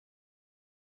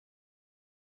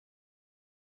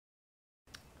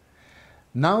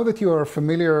Now that you are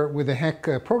familiar with the Hack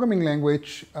programming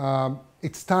language,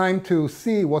 it's time to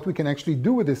see what we can actually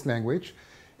do with this language.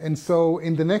 And so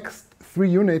in the next 3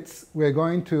 units, we're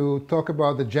going to talk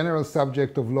about the general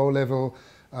subject of low-level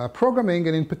programming,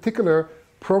 and in particular,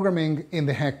 programming in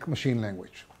the Hack machine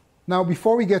language. Now,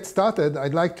 before we get started,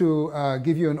 I'd like to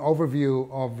give you an overview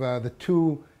of the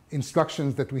 2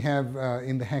 instructions that we have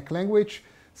in the Hack language.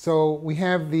 So we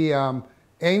have the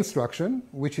A instruction,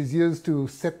 which is used to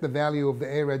set the value of the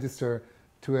A register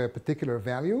to a particular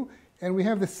value. And we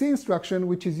have the C instruction,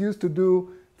 which is used to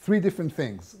do 3 different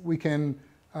things. We can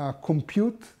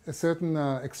compute a certain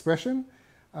expression.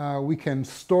 We can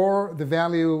store the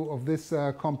value of this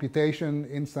computation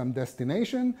in some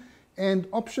destination. And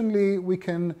optionally, we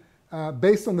can,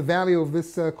 based on the value of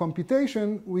this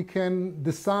computation, we can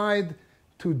decide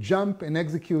to jump and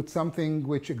execute something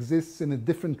which exists in a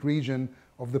different region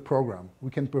of the program. We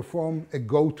can perform a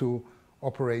go-to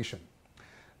operation.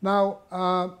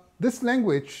 Now, this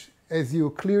language, as you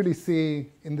clearly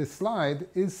see in this slide,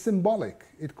 is symbolic.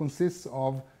 It consists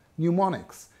of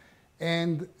mnemonics.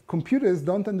 And computers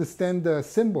don't understand the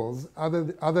symbols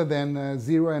other than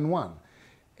 0 and 1.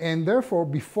 And therefore,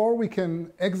 before we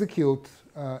can execute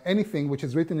anything which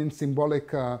is written in symbolic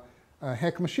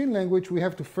Hack machine language, we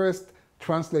have to first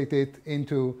translate it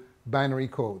into binary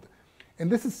code.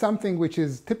 And this is something which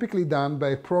is typically done by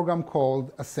a program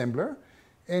called assembler.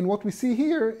 And what we see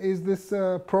here is this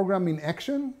program in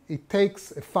action. It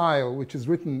takes a file which is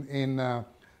written in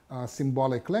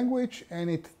symbolic language, and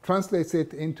it translates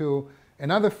it into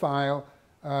another file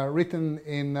written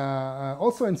in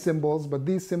also in symbols, but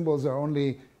these symbols are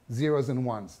only zeros and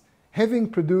ones. Having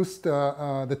produced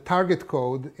the target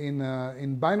code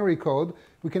in binary code,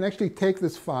 we can actually take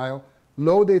this file,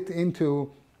 load it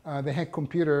into the Hack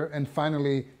computer, and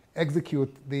finally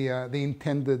execute the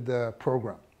intended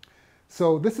program.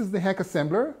 So this is the Hack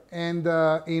assembler, and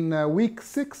in week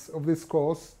 6 of this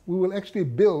course, we will actually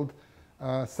build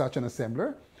such an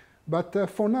assembler. But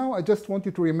for now, I just want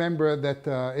you to remember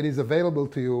that it is available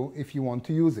to you if you want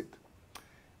to use it.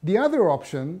 The other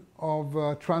option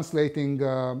of translating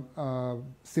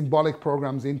symbolic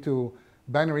programs into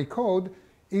binary code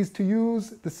is to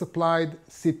use the supplied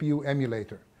CPU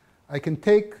emulator. You can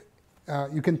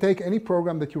take any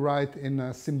program that you write in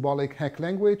a symbolic Hack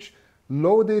language,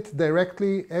 load it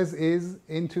directly as is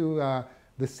into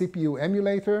the CPU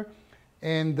emulator.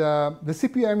 And the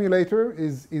CPU emulator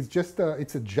is just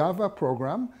it's a Java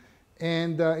program,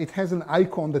 and it has an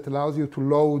icon that allows you to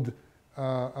load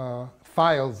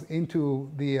files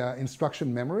into the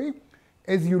instruction memory.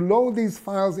 As you load these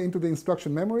files into the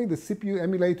instruction memory, the CPU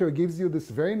emulator gives you this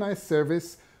very nice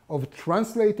service of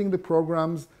translating the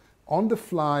programs on the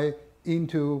fly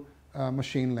into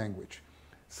machine language.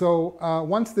 So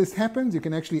once this happens, you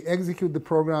can actually execute the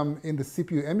program in the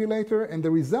CPU emulator, and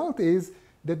the result is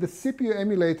that the CPU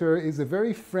emulator is a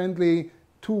very friendly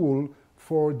tool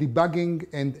for debugging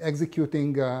and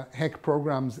executing Hack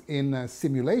programs in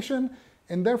simulation.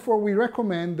 And therefore, we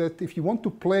recommend that if you want to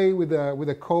play with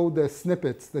the code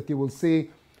snippets that you will see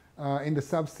in the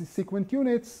subsequent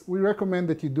units, we recommend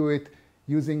that you do it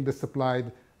using the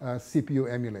supplied CPU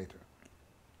emulator.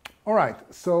 All right,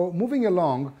 so moving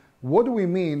along, what do we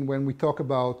mean when we talk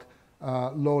about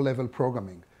low-level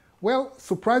programming? Well,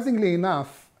 surprisingly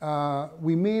enough,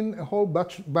 we mean a whole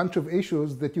bunch of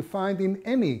issues that you find in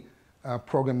any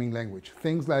programming language.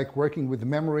 Things like working with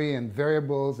memory and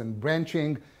variables and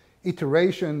branching,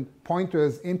 iteration,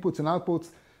 pointers, inputs and outputs.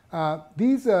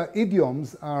 These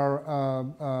idioms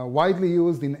are widely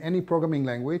used in any programming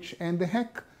language, and the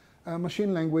Hack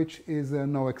machine language is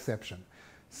no exception.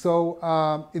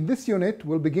 So in this unit,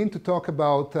 we'll begin to talk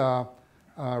about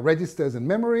registers and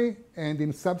memory, and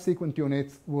in subsequent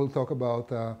units, we'll talk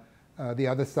about the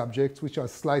other subjects, which are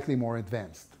slightly more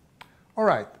advanced. All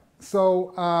right,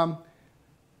 so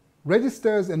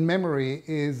registers and memory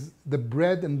is the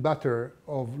bread and butter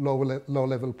of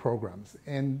low-level programs,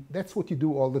 and that's what you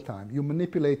do all the time. You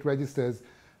manipulate registers,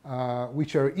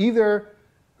 which are either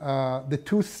the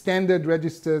 2 standard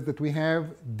registers that we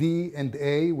have, D and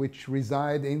A, which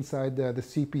reside inside the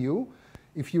CPU.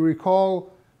 If you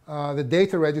recall, the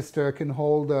data register can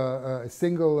hold a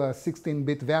single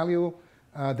 16-bit value.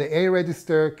 The A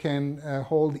register can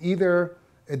hold either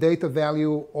a data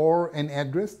value or an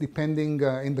address, depending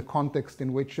in the context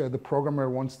in which the programmer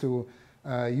wants to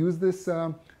use this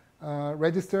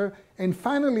register. And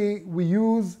finally, we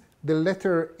use the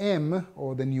letter M,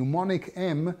 or the mnemonic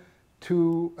M,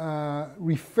 to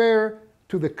refer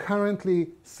to the currently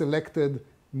selected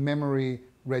memory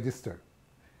register.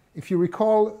 If you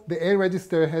recall, the A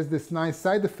register has this nice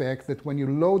side effect that when you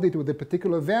load it with a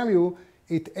particular value,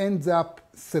 it ends up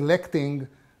selecting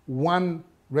one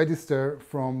register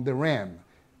from the RAM.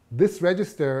 This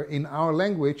register in our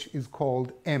language is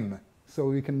called M. So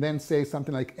we can then say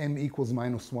something like M equals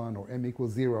 -1 or M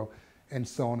equals 0 and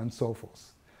so on and so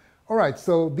forth. All right,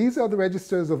 so these are the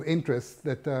registers of interest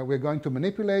that we're going to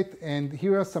manipulate, and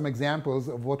here are some examples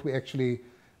of what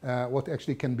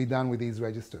actually can be done with these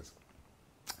registers.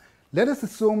 Let us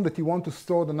assume that you want to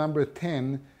store the number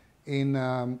 10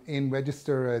 in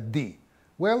register D.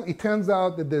 Well, it turns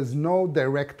out that there's no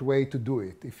direct way to do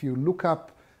it. If you look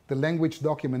up the language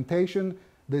documentation,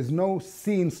 there's no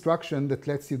C instruction that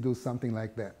lets you do something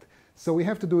like that. So we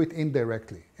have to do it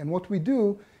indirectly. And what we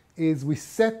do is we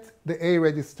set the A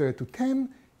register to 10,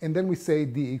 and then we say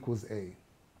D equals A.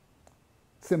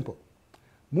 Simple.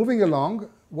 Moving along,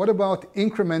 what about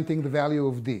incrementing the value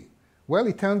of D? Well,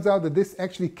 it turns out that this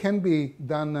actually can be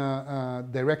done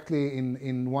directly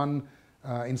in one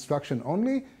instruction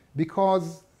only,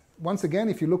 because once again,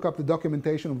 if you look up the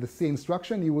documentation of the C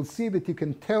instruction, you will see that you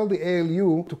can tell the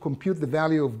ALU to compute the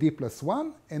value of D plus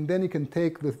 1, and then you can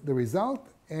take the result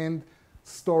and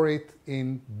store it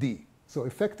in D. So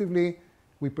effectively,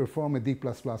 we perform a D++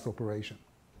 operation.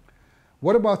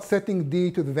 What about setting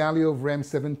D to the value of RAM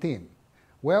 17?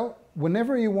 Well,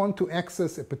 whenever you want to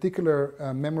access a particular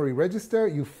memory register,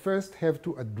 you first have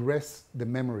to address the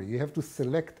memory. You have to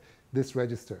select this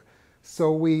register.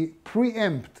 So we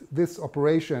preempt this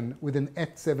operation with an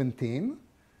 @17,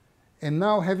 and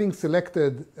now having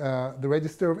selected the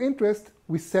register of interest,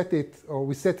 we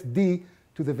set D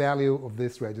to the value of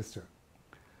this register.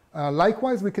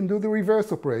 Likewise, we can do the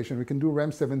reverse operation. We can do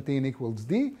RAM 17 equals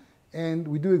D, and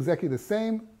we do exactly the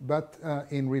same, but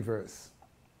in reverse.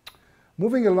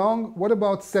 Moving along, what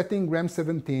about setting RAM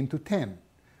 17 to 10?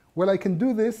 Well, I can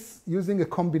do this using a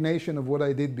combination of what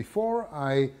I did before.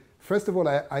 First of all,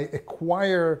 I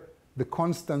acquire the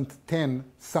constant 10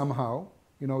 somehow,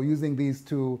 using these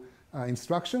two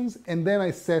instructions, and then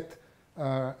I set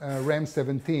RAM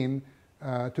 17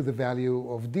 to the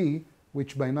value of D,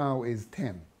 which by now is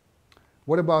 10.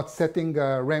 What about setting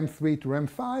RAM 3 to RAM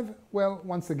 5? Well,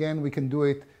 once again, we can do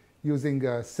it using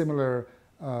similar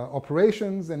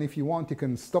operations, and if you want, you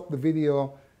can stop the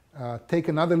video, take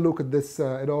another look at this,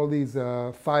 at all these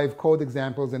 5 code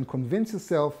examples, and convince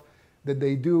yourself that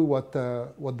they do what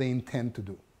they intend to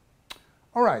do.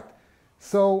 All right,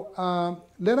 so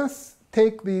let us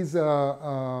take these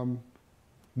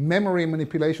memory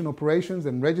manipulation operations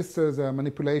and registers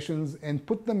manipulations and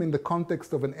put them in the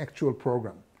context of an actual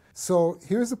program. So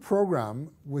here's a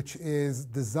program which is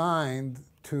designed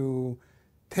to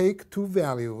take two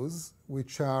values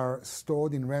which are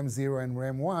stored in RAM 0 and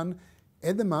RAM 1,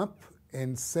 add them up,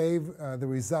 and save the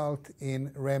result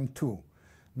in RAM 2.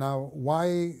 Now,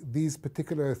 why these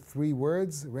particular 3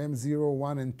 words, RAM 0,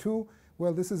 1, and 2?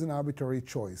 Well, this is an arbitrary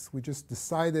choice. We just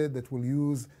decided that we'll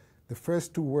use the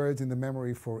first 2 words in the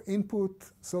memory for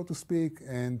input, so to speak,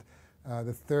 and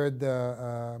the third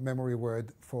memory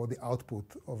word for the output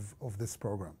of this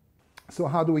program. So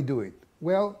how do we do it?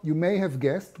 Well, you may have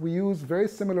guessed, we use very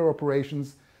similar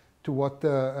operations to what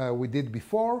we did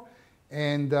before,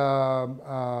 and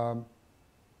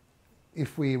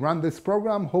if we run this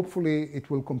program, hopefully it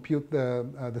will compute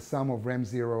the sum of RAM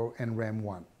 0 and RAM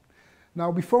 1.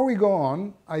 Now, before we go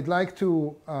on, I'd like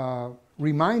to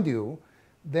remind you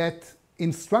that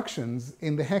instructions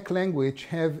in the hack language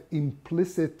have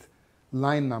implicit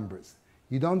line numbers.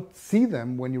 You don't see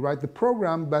them when you write the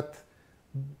program, but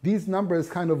these numbers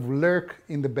kind of lurk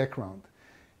in the background.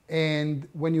 And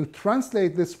when you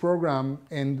translate this program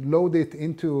and load it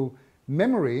into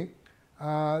memory,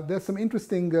 there's some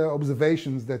interesting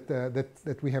observations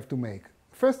that we have to make.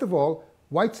 First of all,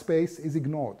 white space is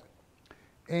ignored.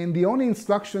 And the only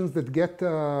instructions that get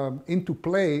into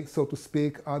play, so to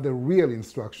speak, are the real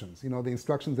instructions. The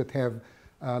instructions that have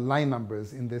line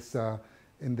numbers in this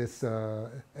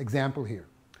example here.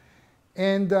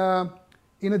 And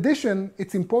in addition,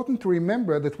 it's important to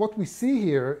remember that what we see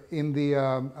here in the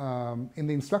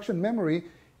instruction memory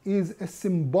is a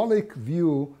symbolic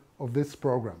view of this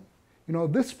program.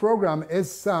 This program as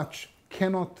such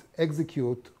cannot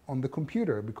execute on the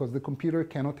computer because the computer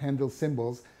cannot handle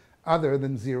symbols other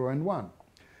than 0 and 1.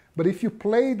 But if you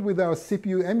played with our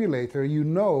CPU emulator, you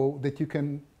know that you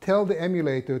can tell the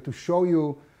emulator to show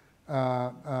you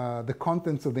the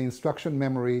contents of the instruction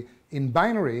memory in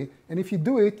binary, and if you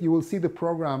do it, you will see the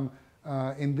program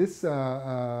in this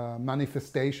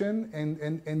manifestation,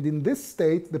 and in this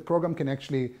state, the program can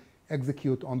actually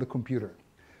execute on the computer.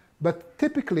 But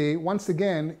typically, once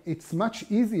again, it's much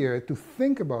easier to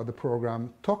think about the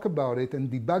program, talk about it,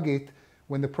 and debug it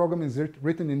when the program is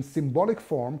written in symbolic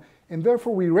form, and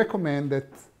therefore we recommend that,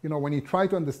 when you try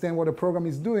to understand what a program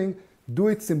is doing, do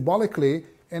it symbolically,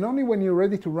 and only when you're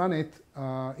ready to run it,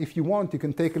 if you want, you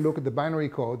can take a look at the binary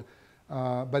code,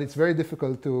 but it's very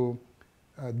difficult to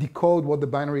decode what the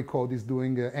binary code is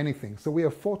doing anything. So we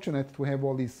are fortunate to have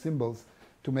all these symbols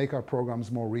to make our programs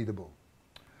more readable.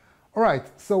 All right,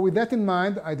 so with that in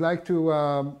mind, I'd like to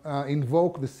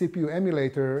invoke the CPU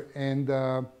emulator and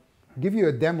give you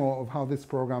a demo of how this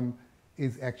program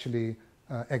is actually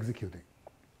executing.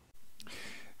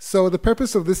 So the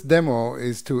purpose of this demo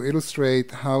is to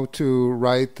illustrate how to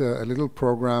write a little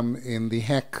program in the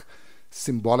heck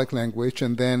symbolic language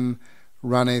and then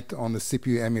run it on the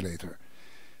CPU emulator.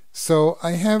 So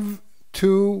I have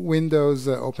two windows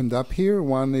opened up here.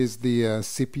 One is the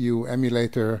CPU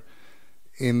emulator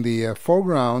in the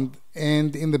foreground,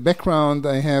 and in the background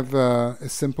I have a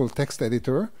simple text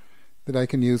editor that I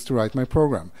can use to write my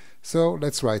program. So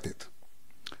let's write it.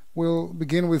 We'll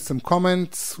begin with some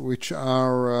comments which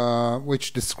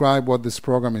describe what this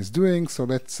program is doing. So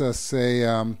let's say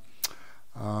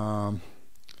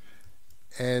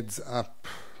adds up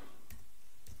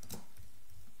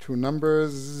two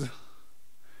numbers,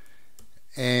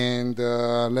 and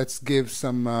let's give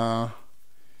some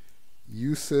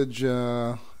usage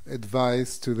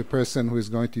advice to the person who is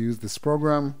going to use this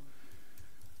program.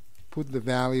 Put the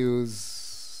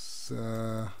values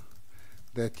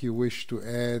that you wish to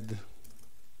add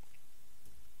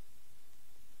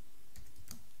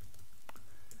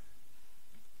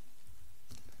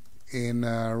in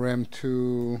RAM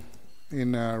 2,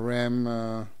 in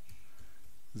RAM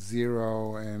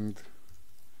 0 and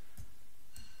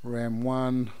RAM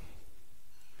 1,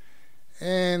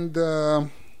 and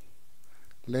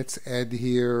let's add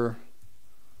here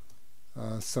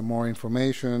some more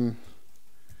information.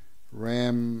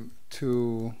 RAM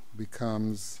 2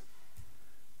 becomes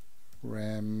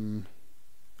RAM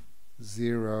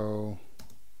 0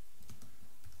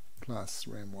 plus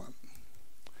RAM 1.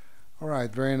 All right,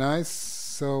 very nice.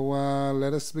 So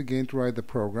let us begin to write the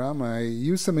program. I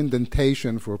use some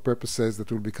indentation for purposes that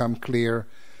will become clear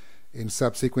in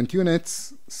subsequent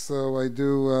units. So I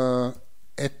do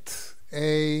at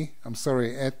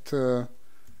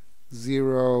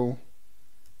 0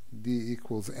 d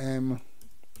equals m,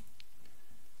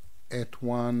 at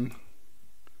 1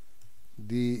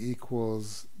 d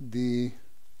equals d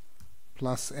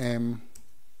plus m,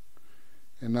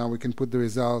 and now we can put the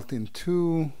result in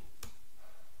 2,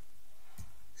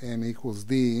 m equals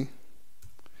d,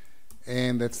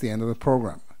 and that's the end of the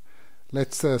program.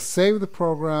 Let's save the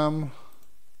program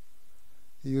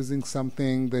using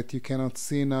something that you cannot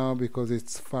see now because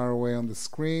it's far away on the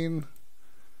screen.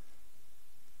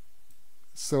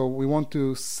 So we want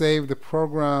to save the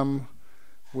program.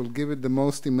 We'll give it the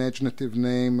most imaginative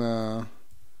name,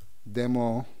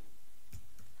 demo.asm.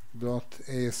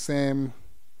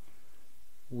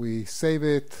 We save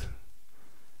it,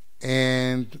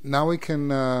 and now we can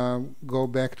go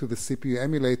back to the CPU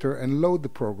emulator and load the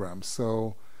program.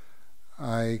 So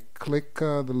I click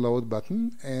the load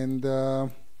button, and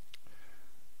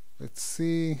let's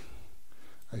see,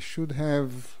 I should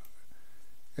have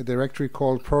a directory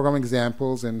called program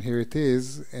examples, and here it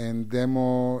is, and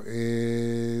demo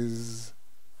is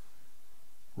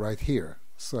right here.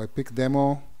 So I pick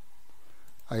demo,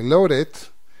 I load it,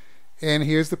 and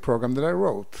here's the program that I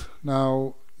wrote.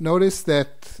 Now notice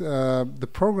that the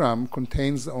program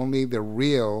contains only the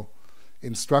real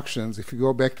instructions. If you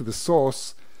go back to the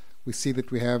source, we see that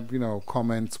we have,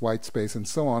 comments, white space, and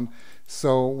so on.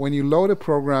 So when you load a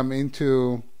program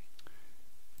into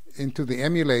the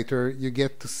emulator, you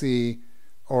get to see,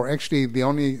 or actually the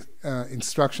only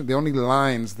the only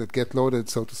lines that get loaded,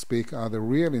 so to speak, are the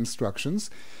real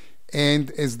instructions.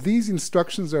 And as these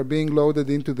instructions are being loaded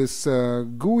into this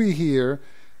GUI here,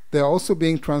 they're also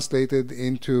being translated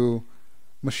into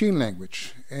machine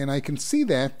language. And I can see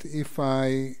that if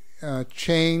I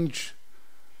change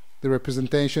the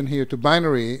representation here to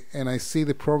binary, and I see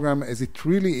the program as it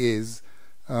really is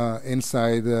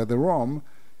inside the ROM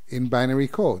in binary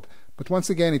code. But once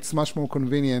again, it's much more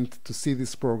convenient to see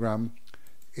this program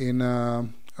in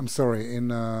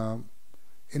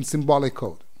in symbolic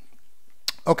code.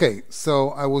 Okay,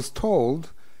 so I was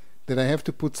told that I have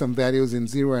to put some values in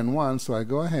 0 and 1, so I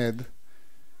go ahead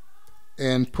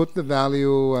and put the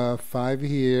value 5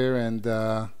 here and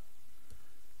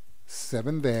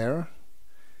 7 there,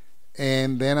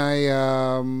 and then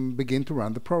I begin to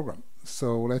run the program.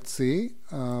 So let's see,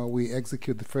 we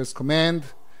execute the first command,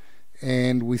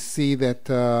 and we see that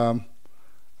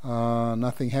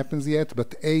nothing happens yet,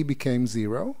 but A became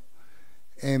 0.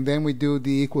 And then we do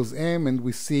d equals m, and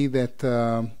we see that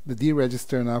the d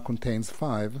register now contains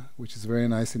 5, which is very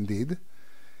nice indeed.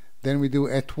 Then we do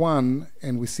at 1,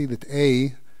 and we see that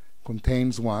a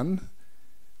contains 1.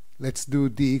 Let's do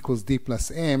d equals d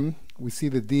plus m. We see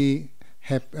that d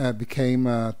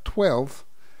became 12.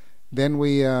 Then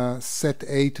we set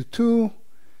a to 2.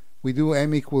 We do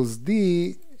m equals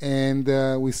d, and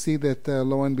we see that,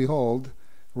 lo and behold,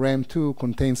 RAM2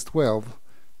 contains 12,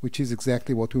 which is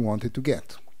exactly what we wanted to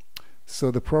get.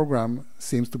 So the program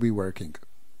seems to be working.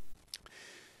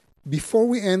 Before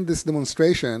we end this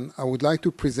demonstration, I would like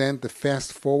to present the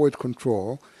fast-forward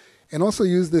control and also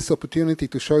use this opportunity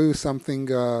to show you something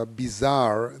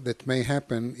bizarre that may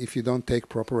happen if you don't take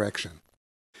proper action.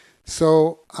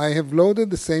 So I have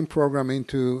loaded the same program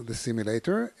into the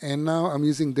simulator, and now I'm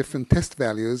using different test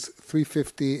values,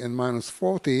 350 and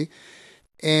 -40,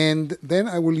 and then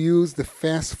I will use the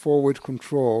fast-forward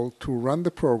control to run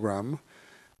the program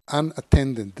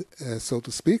unattended, so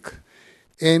to speak.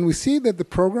 And we see that the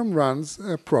program runs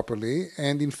properly,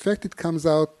 and in fact it comes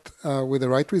out with the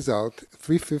right result.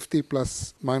 350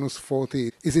 plus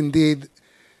 -40 is indeed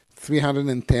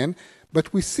 310,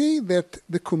 but we see that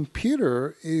the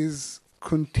computer is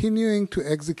continuing to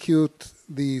execute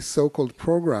the so-called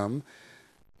program,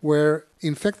 where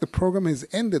in fact the program has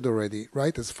ended already,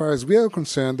 right? As far as we are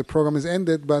concerned, the program is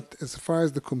ended, but as far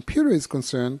as the computer is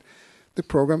concerned, the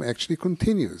program actually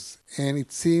continues, and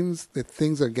it seems that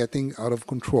things are getting out of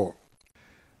control.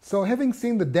 So having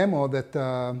seen the demo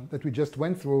that we just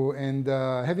went through, and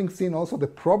having seen also the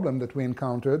problem that we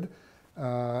encountered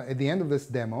at the end of this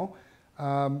demo,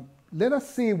 let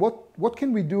us see what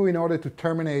can we do in order to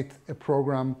terminate a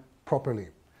program properly.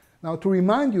 Now, to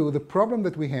remind you, the problem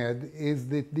that we had is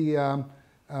that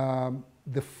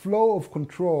the flow of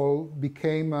control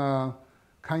became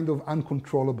kind of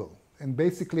uncontrollable. And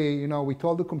basically, you know, we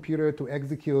told the computer to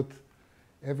execute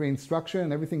every instruction,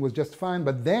 and everything was just fine.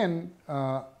 But then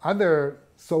other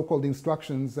so-called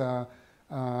instructions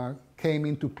came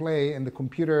into play, and the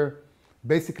computer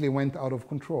basically went out of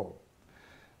control.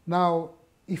 Now,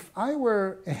 if I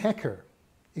were a hacker,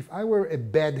 if I were a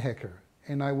bad hacker,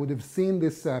 and I would have seen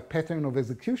this pattern of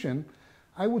execution,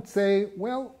 I would say,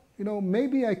 well, you know,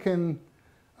 maybe I can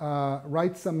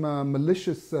write some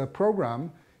malicious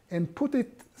program and put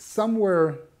it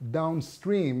somewhere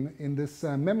downstream in this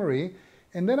memory,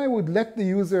 and then I would let the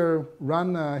user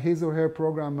run his or her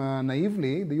program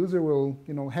naively. The user will,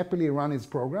 you know, happily run his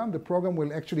program. The program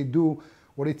will actually do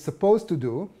what it's supposed to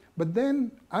do, but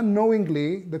then unknowingly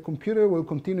the computer will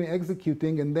continue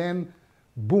executing, and then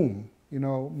boom, you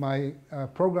know, my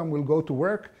program will go to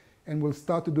work and will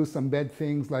start to do some bad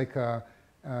things like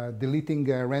deleting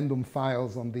random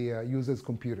files on the user's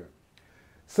computer.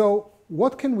 So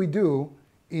what can we do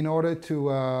in order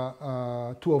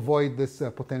to avoid this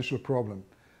potential problem?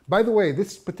 By the way,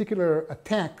 this particular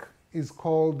attack is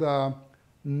called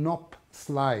NOP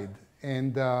slide,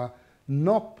 and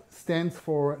NOP stands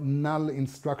for null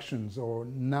instructions or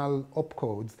null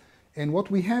opcodes. And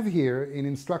what we have here in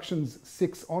instructions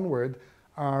 6 onward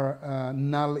are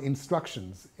null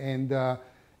instructions. And a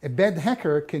bad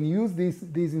hacker can use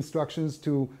these instructions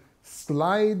to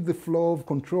slide the flow of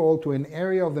control to an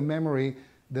area of the memory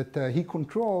that he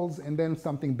controls, and then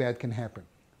something bad can happen.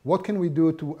 What can we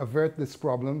do to avert this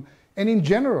problem? And in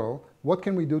general, what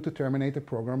can we do to terminate a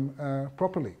program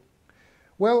properly?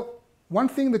 Well, one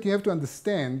thing that you have to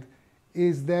understand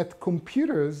is that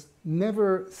computers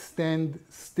never stand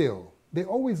still. They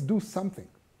always do something.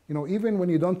 You know, even when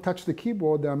you don't touch the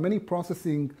keyboard, there are many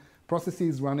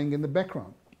processes running in the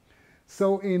background.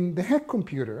 So in the hack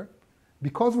computer,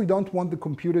 because we don't want the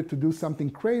computer to do something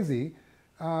crazy,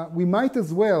 we might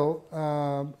as well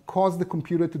cause the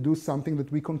computer to do something that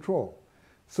we control.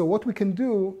 So what we can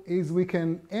do is we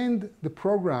can end the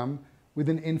program with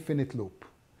an infinite loop.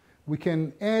 We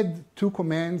can add 2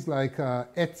 commands like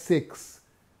at 6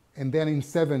 and then in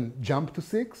 7 jump to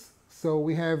 6. So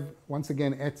we have, once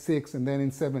again, at 6 and then in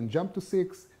 7 jump to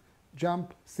 6,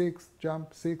 jump 6,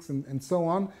 jump 6, and so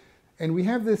on. And we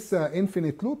have this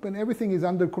infinite loop, and everything is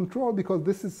under control because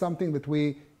this is something that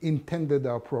we intended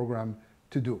our program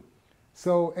to do.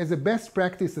 So as a best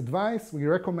practice advice, we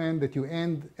recommend that you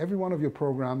end every one of your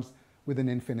programs with an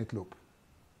infinite loop.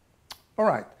 All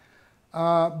right.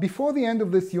 Before the end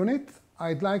of this unit,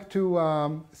 I'd like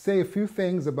to say a few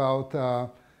things about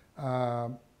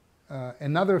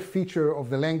another feature of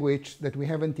the language that we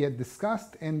haven't yet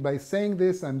discussed. And by saying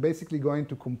this, I'm basically going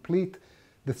to complete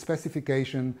the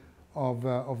specification of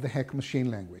the hack machine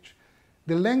language.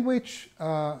 The language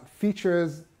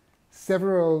features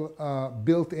several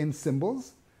built-in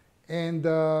symbols, and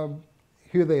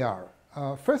here they are.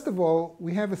 First of all,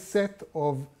 we have a set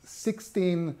of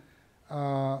 16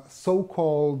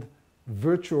 so-called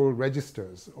virtual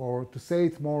registers, or to say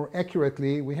it more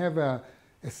accurately, we have a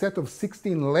set of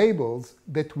 16 labels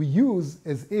that we use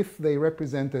as if they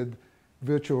represented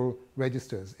virtual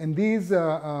registers. And these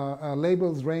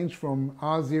labels range from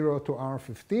R0 to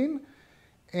R15,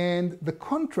 and the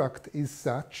contract is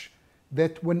such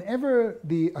that whenever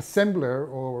the assembler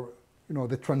or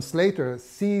the translator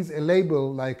sees a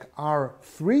label like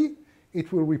R3,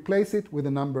 it will replace it with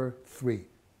the number 3.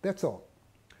 That's all.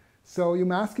 So you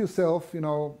may ask yourself,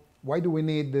 why do we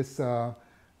need this,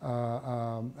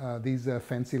 these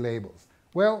fancy labels?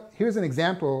 Well, here's an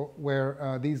example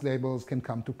where these labels can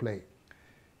come to play.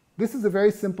 This is a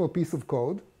very simple piece of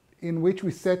code in which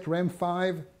we set RAM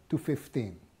 5 to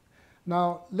 15.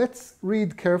 Now, let's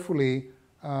read carefully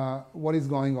what is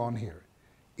going on here.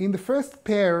 In the first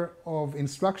pair of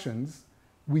instructions,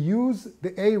 we use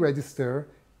the A register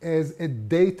as a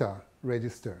data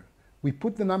register. We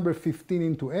put the number 15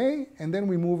 into A, and then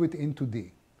we move it into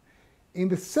D. In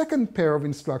the second pair of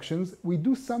instructions, we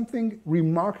do something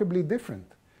remarkably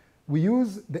different. We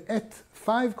use the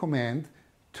 @5 command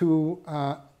to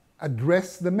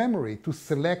address the memory, to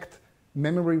select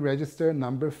memory register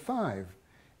number 5.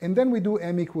 And then we do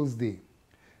M equals D.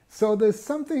 So there's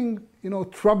something,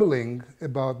 troubling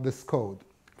about this code.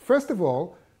 First of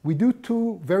all, we do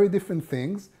two very different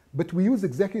things, but we use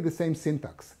exactly the same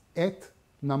syntax,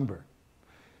 @number.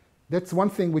 That's one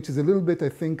thing which is a little bit, I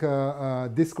think,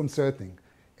 disconcerting.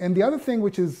 And the other thing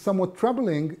which is somewhat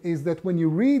troubling is that when you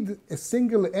read a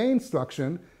single A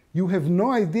instruction, you have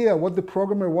no idea what the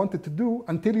programmer wanted to do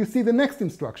until you see the next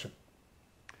instruction.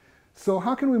 So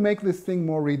how can we make this thing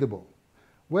more readable?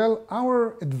 Well,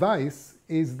 our advice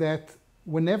is that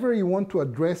whenever you want to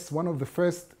address one of the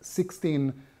first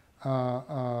 16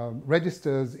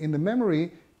 registers in the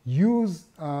memory, use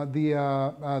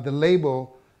the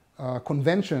label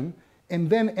convention, and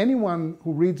then anyone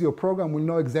who reads your program will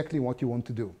know exactly what you want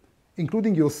to do,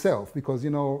 including yourself, because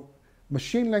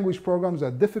machine language programs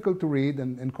are difficult to read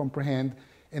and comprehend,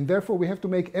 and therefore we have to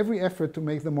make every effort to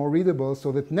make them more readable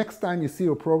so that next time you see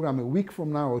your program a week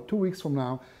from now or 2 weeks from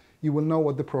now, you will know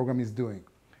what the program is doing.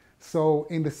 So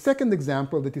in the second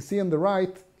example that you see on the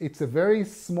right, it's a very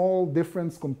small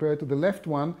difference compared to the left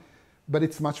one, but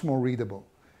it's much more readable.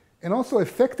 And also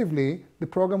effectively, the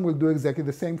program will do exactly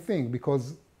the same thing,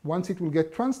 because once it will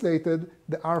get translated,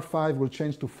 the R5 will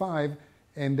change to 5,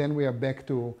 and then we are back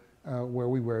to where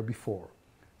we were before.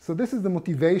 So this is the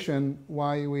motivation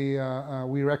why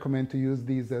we recommend to use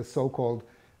these so-called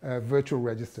virtual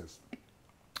registers.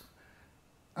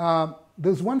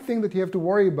 There's one thing that you have to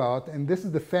worry about, and this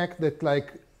is the fact that,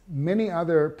 like many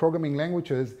other programming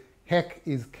languages, heck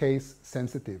is case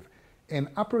sensitive. And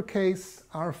uppercase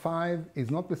R5 is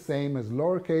not the same as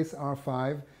lowercase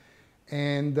r5.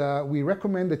 And we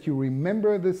recommend that you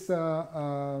remember this,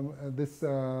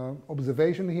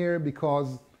 observation here,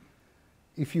 because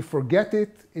if you forget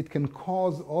it, it can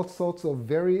cause all sorts of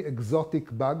very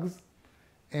exotic bugs.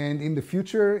 And in the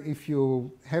future, if you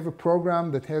have a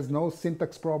program that has no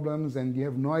syntax problems and you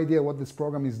have no idea what this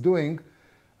program is doing,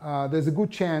 there's a good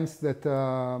chance that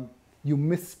you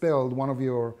misspelled one of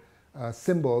your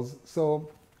symbols. So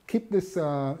keep this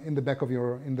in the back of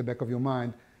your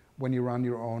mind when you run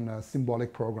your own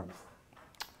symbolic programs.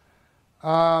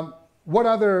 What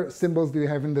other symbols do you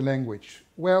have in the language?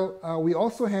 Well, we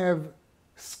also have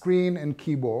screen and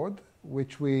keyboard,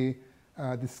 which we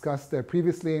discussed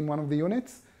previously in one of the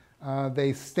units.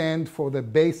 They stand for the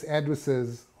base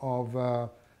addresses of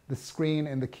the screen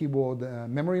and the keyboard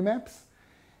memory maps.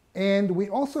 And we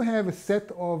also have a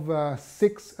set of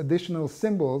 6 additional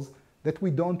symbols that we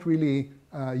don't really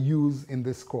use in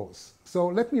this course. So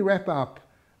let me wrap up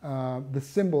the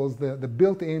symbols, the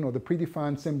built-in or the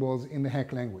predefined symbols in the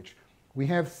hack language. We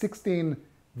have 16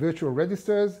 virtual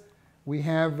registers. We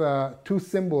have 2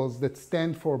 symbols that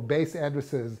stand for base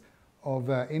addresses of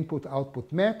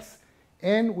input-output maps.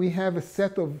 And we have a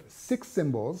set of 6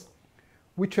 symbols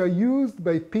which are used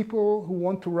by people who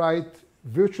want to write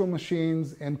virtual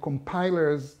machines and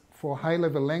compilers for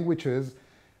high-level languages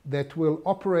that will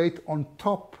operate on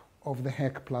top of the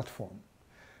hack platform.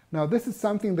 Now, this is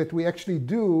something that we actually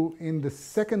do in the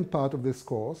second part of this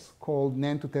course, called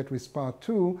NAND to Tetris Part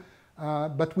 2,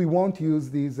 but we won't use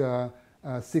these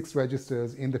 6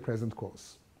 registers in the present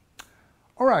course.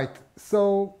 All right,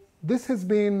 so this has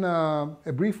been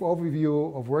a brief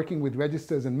overview of working with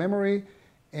registers and memory,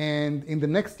 and in the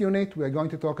next unit, we are going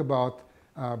to talk about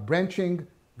branching,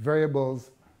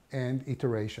 variables, and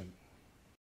iteration.